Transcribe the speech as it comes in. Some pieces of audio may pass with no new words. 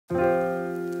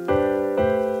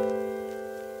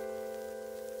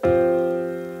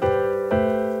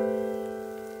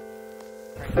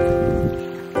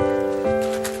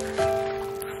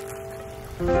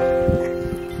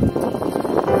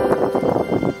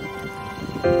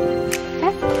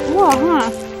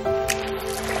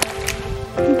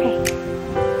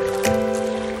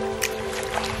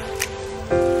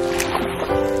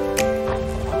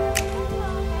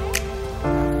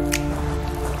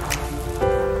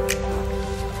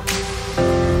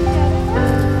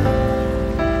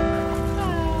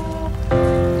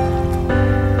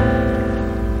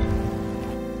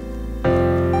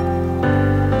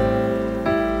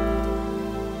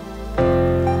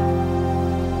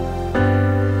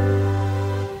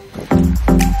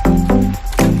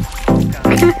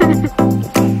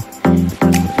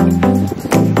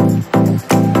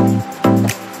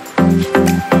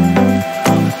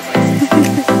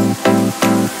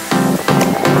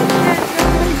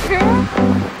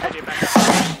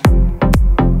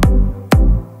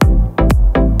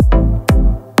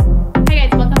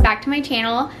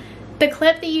Channel. The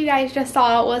clip that you guys just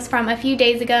saw was from a few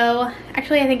days ago.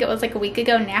 Actually, I think it was like a week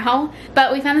ago now.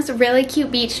 But we found this really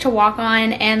cute beach to walk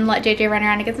on and let JJ run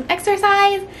around and get some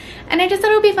exercise. And I just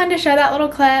thought it would be fun to show that little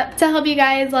clip to help you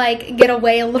guys like get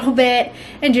away a little bit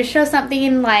and just show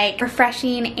something like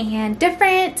refreshing and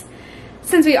different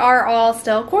since we are all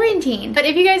still quarantined. But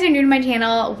if you guys are new to my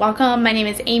channel, welcome. My name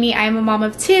is Amy. I am a mom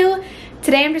of 2.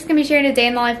 Today I'm just going to be sharing a day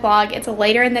in the life vlog. It's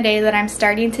later in the day that I'm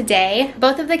starting today.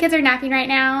 Both of the kids are napping right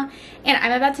now and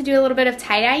I'm about to do a little bit of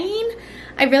tie-dyeing.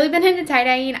 I've really been into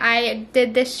tie-dyeing. I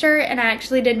did this shirt and I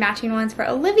actually did matching ones for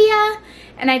Olivia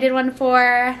and I did one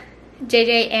for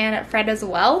JJ and Fred as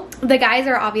well. The guys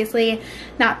are obviously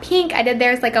not pink. I did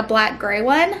theirs like a black gray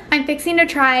one. I'm fixing to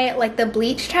try like the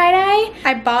bleach tie-dye.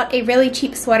 I bought a really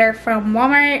cheap sweater from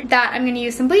Walmart that I'm going to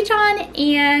use some bleach on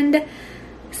and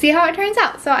see how it turns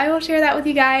out. So I will share that with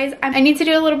you guys. I need to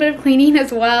do a little bit of cleaning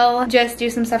as well. Just do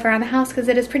some stuff around the house because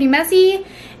it is pretty messy.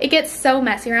 It gets so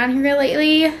messy around here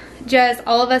lately. Just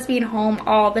all of us being home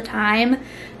all the time.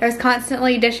 There's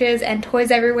constantly dishes and toys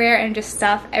everywhere and just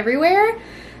stuff everywhere.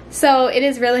 So it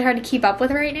is really hard to keep up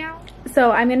with right now.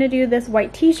 So I'm going to do this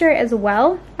white t-shirt as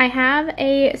well. I have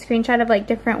a screenshot of like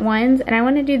different ones and I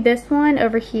want to do this one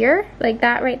over here. Like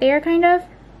that right there kind of.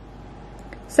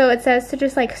 So it says to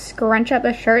just like scrunch up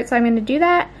the shirt, so I'm going to do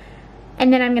that.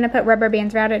 And then I'm going to put rubber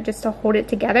bands around it just to hold it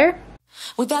together.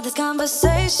 We've had this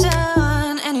conversation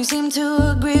and you seem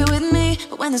to agree with me.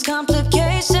 But when there's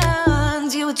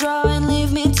complications, you withdraw and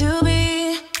leave me to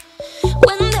be.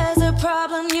 When there's a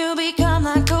problem, you become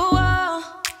like a wall.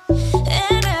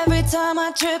 And every time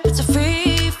I trip, it's a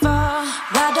free fall.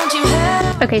 Why don't you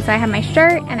help? Okay, so I have my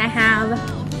shirt and I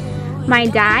have my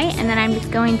dye, and then I'm just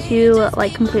going to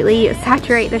like completely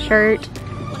saturate the shirt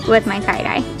with my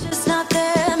tie-dye. Just not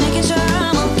there, making sure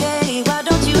I'm okay. Why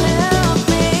don't you help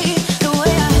me the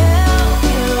way I help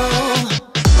you?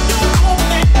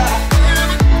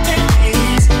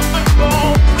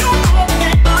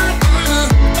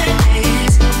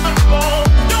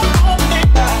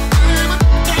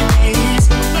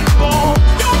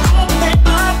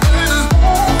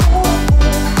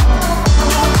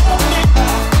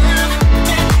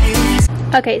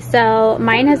 Okay, so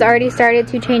mine has already started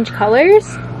to change colors.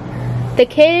 The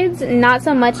kids, not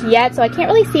so much yet, so I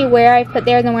can't really see where I put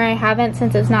theirs and where I haven't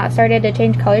since it's not started to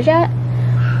change colors yet.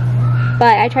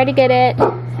 But I tried to get it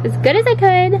as good as I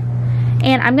could,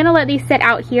 and I'm gonna let these sit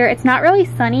out here. It's not really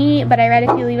sunny, but I read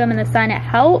if you leave them in the sun, it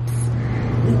helps.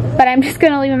 But I'm just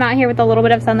gonna leave them out here with a little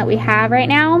bit of sun that we have right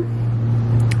now.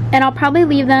 And I'll probably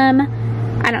leave them,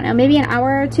 I don't know, maybe an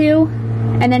hour or 2.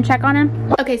 And then check on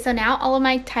them. Okay, so now all of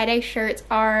my tie-dye shirts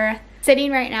are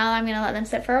sitting right now. I'm gonna let them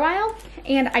sit for a while.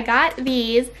 And I got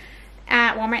these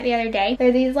at Walmart the other day.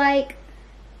 They're these like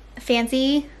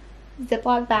fancy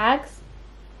Ziploc bags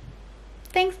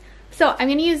things. So I'm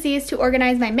gonna use these to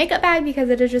organize my makeup bag because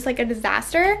it is just like a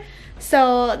disaster.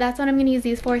 So that's what I'm gonna use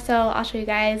these for. So I'll show you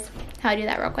guys how I do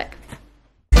that real quick.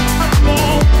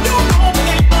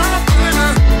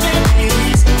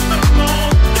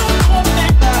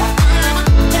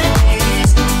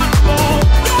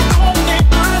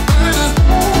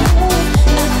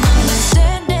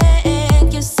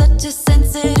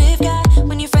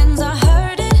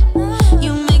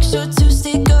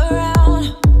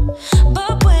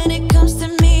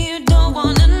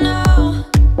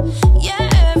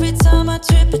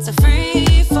 It's a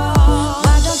free fall.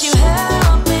 Why don't you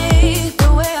help me?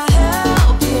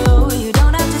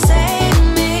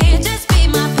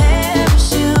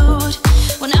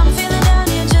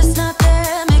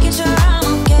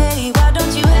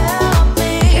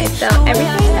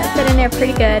 there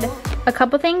pretty good. A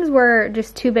couple things were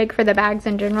just too big for the bags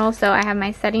in general, so I have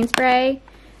my setting spray.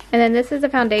 And then this is a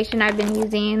foundation I've been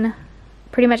using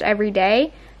pretty much every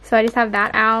day. So I just have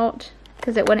that out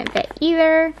because it wouldn't fit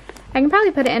either. I can probably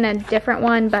put it in a different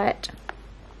one, but...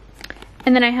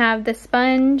 And then I have the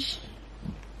sponge,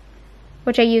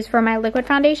 which I use for my liquid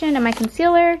foundation and my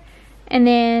concealer. And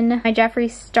then my Jeffree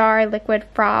Star Liquid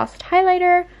Frost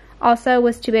Highlighter also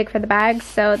was too big for the bags,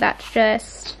 so that's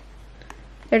just...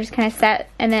 They're just kind of set.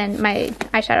 And then my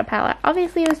eyeshadow palette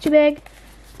obviously was too big.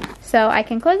 So I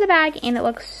can close the bag and it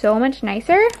looks so much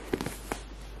nicer.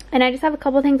 And I just have a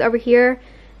couple things over here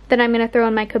that I'm going to throw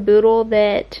in my caboodle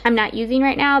that I'm not using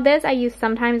right now. This I use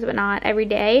sometimes but not every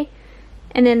day.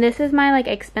 And then this is my like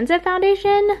expensive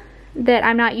foundation that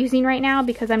I'm not using right now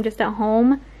because I'm just at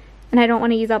home. And I don't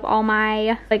want to use up all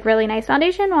my like really nice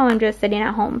foundation while I'm just sitting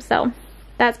at home. So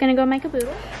that's going to go in my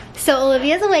caboodle. So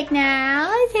Olivia's awake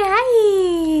now. Say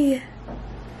hi.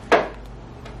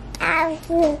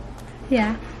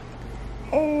 Yeah.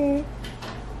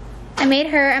 I made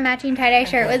her a matching tie-dye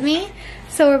shirt with me.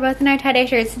 So we're both in our tie-dye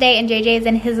shirts today, and JJ's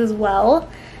in his as well.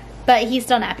 But he's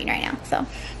still napping right now, so.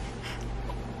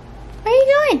 What are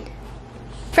you doing?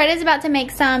 Fred is about to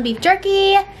make some beef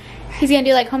jerky. He's gonna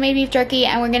do like homemade beef jerky,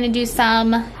 and we're gonna do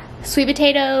some sweet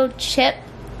potato chip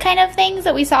kind of things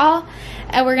that we saw.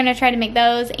 And we're gonna try to make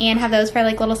those and have those for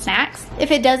like little snacks.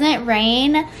 If it doesn't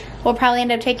rain, we'll probably end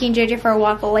up taking JJ for a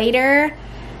walk later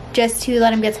just to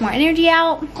let him get some more energy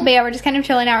out. But yeah, we're just kind of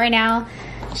chilling out right now.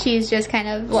 She's just kind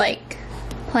of like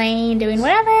playing, doing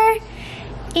whatever.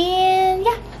 And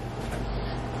yeah.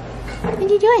 What are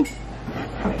you doing?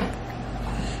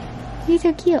 You're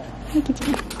so cute. Look at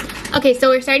you. Okay, so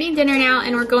we're starting dinner now,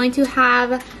 and we're going to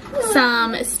have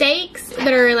some steaks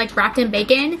that are like wrapped in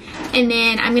bacon, and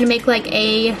then I'm gonna make like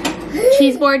a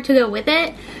cheese board to go with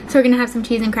it. So we're gonna have some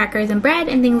cheese and crackers and bread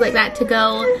and things like that to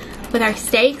go with our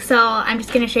steak. So I'm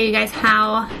just gonna show you guys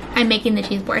how I'm making the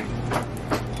cheese board.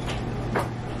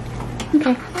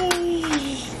 Okay.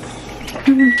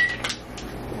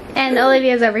 And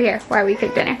Olivia's over here while we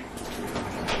cook dinner.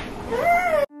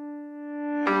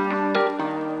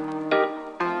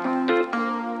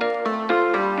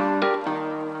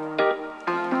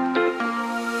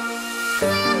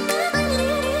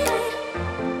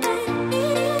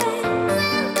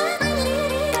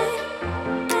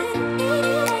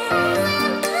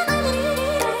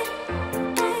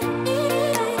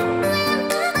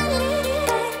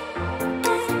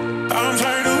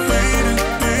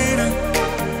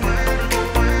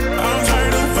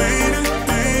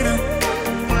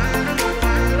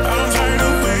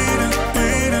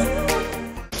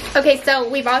 Okay, so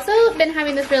we've also been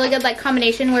having this really good like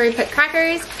combination where we put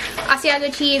crackers,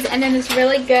 Asiago cheese, and then this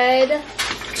really good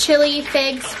chili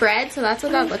fig spread. So that's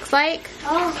what that looks like.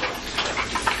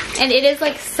 Oh. And it is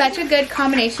like such a good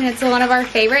combination. It's one of our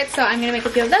favorites. So I'm gonna make a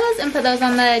few of those and put those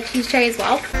on the cheese tray as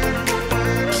well.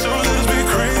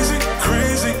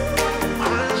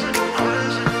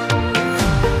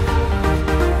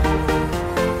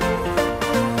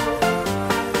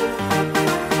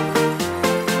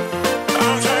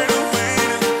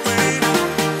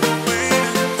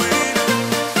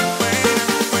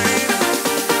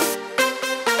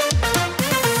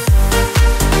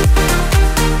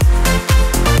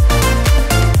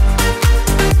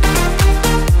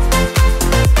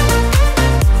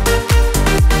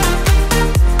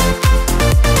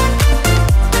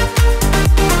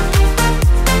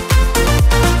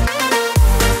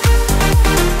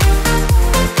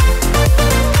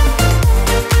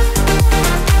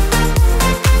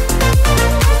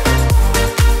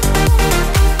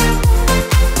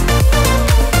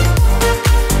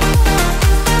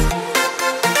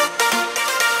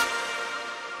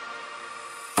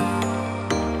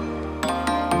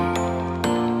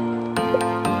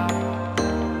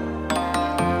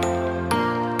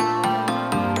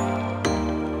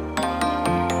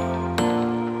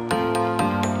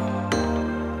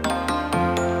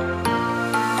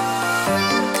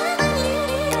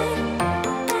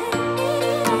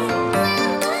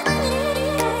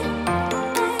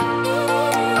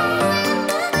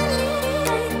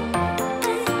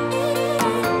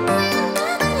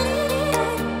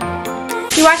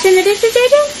 You washing the dishes,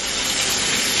 JJ?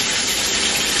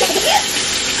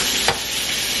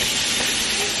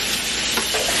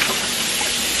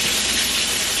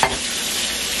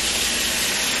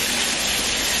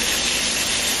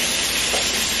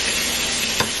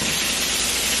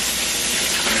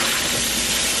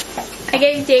 I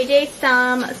gave JJ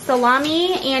some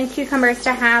salami and cucumbers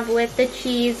to have with the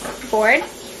cheese board.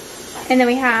 And then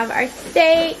we have our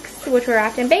steaks, which were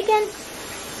wrapped in bacon.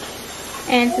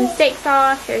 and some steak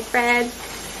sauce. Here's bread,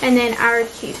 and then our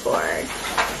cheese board.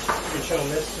 You're showing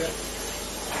this too?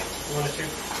 One or two?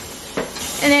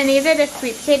 And then these are the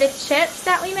sweet potato chips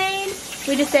that we made.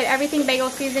 We just did everything bagel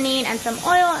seasoning and some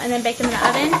oil and then baked them in the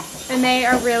oven. And they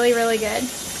are really, really good.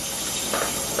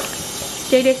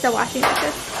 JJ's still washing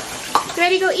dishes. You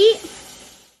ready to go eat?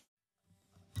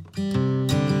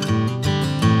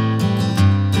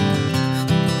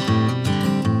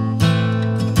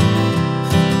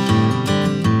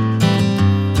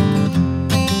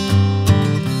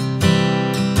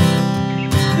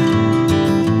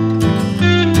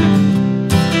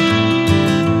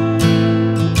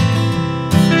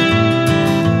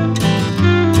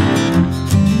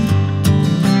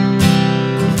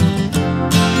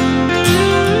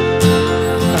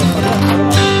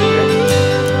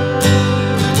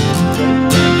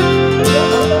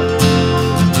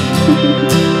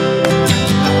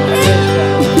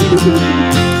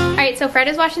 Alright, so Fred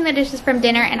is washing the dishes from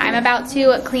dinner and I'm about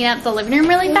to clean up the living room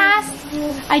really fast.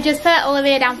 I just put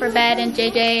Olivia down for bed and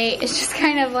JJ is just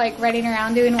kind of like running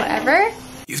around doing whatever.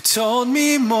 You've told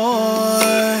me more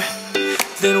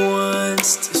than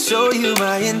once to show you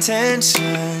my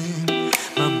intention.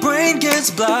 My brain gets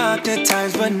blocked at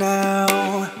times, but now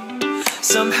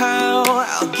somehow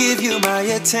I'll give you my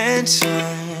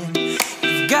attention.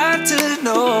 You've got to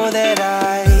know that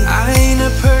I ain't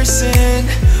a person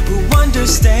who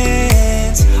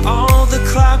understands all the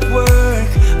clockwork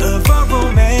of our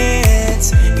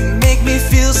romance. You make me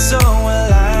feel so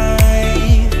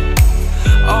alive,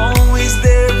 always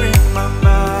there in my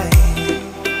mind.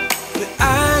 But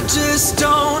I just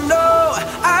don't know,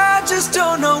 I just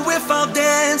don't know if I'll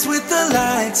dance with the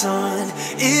lights on.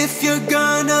 If you're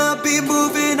gonna be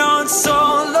moving on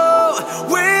solo,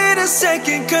 wait a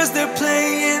second, cause they're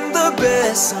playing the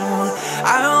best song.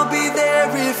 I'll be there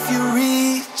if you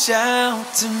reach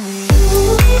out to me.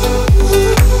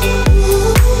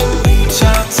 Reach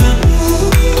out to me.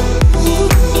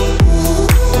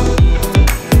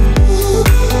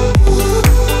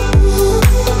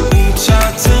 Reach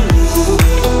out to me.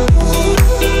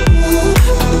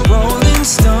 I'm a rolling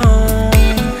stone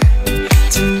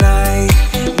tonight,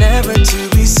 never to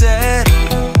be settled.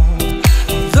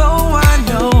 Though I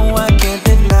know I can't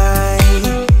deny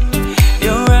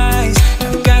your eyes,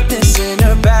 I've got this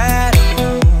inner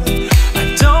battle.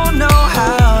 I don't know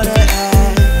how to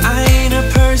act. I ain't a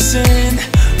person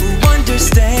who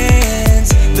understands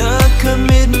the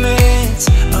commitments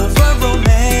of a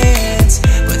romance,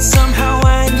 but somehow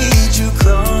I need you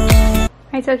close.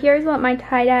 Alright, so here's what my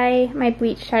tie-dye, my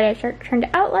bleach tie-dye shirt turned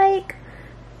out like.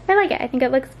 I like it. I think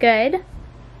it looks good.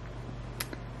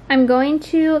 I'm going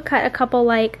to cut a couple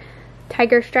like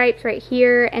tiger stripes right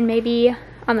here and maybe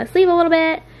on the sleeve a little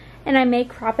bit, and I may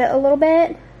crop it a little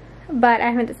bit, but I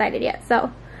haven't decided yet.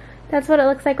 So that's what it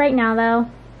looks like right now though.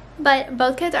 But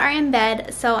both kids are in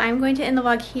bed, so I'm going to end the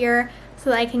vlog here so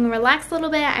that I can relax a little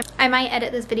bit. I might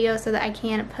edit this video so that I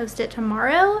can post it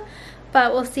tomorrow,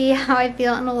 but we'll see how I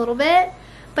feel in a little bit.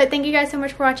 But thank you guys so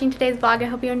much for watching today's vlog. I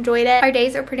hope you enjoyed it. Our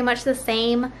days are pretty much the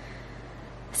same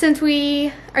since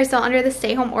we are still under the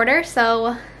stay-home order,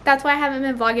 so that's why I haven't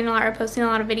been vlogging a lot or posting a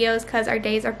lot of videos, because our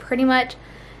days are pretty much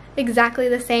exactly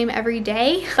the same every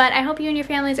day. But I hope you and your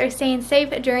families are staying safe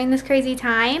during this crazy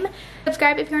time.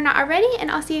 Subscribe if you're not already,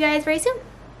 and I'll see you guys very soon.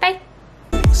 Bye!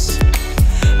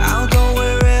 I'll go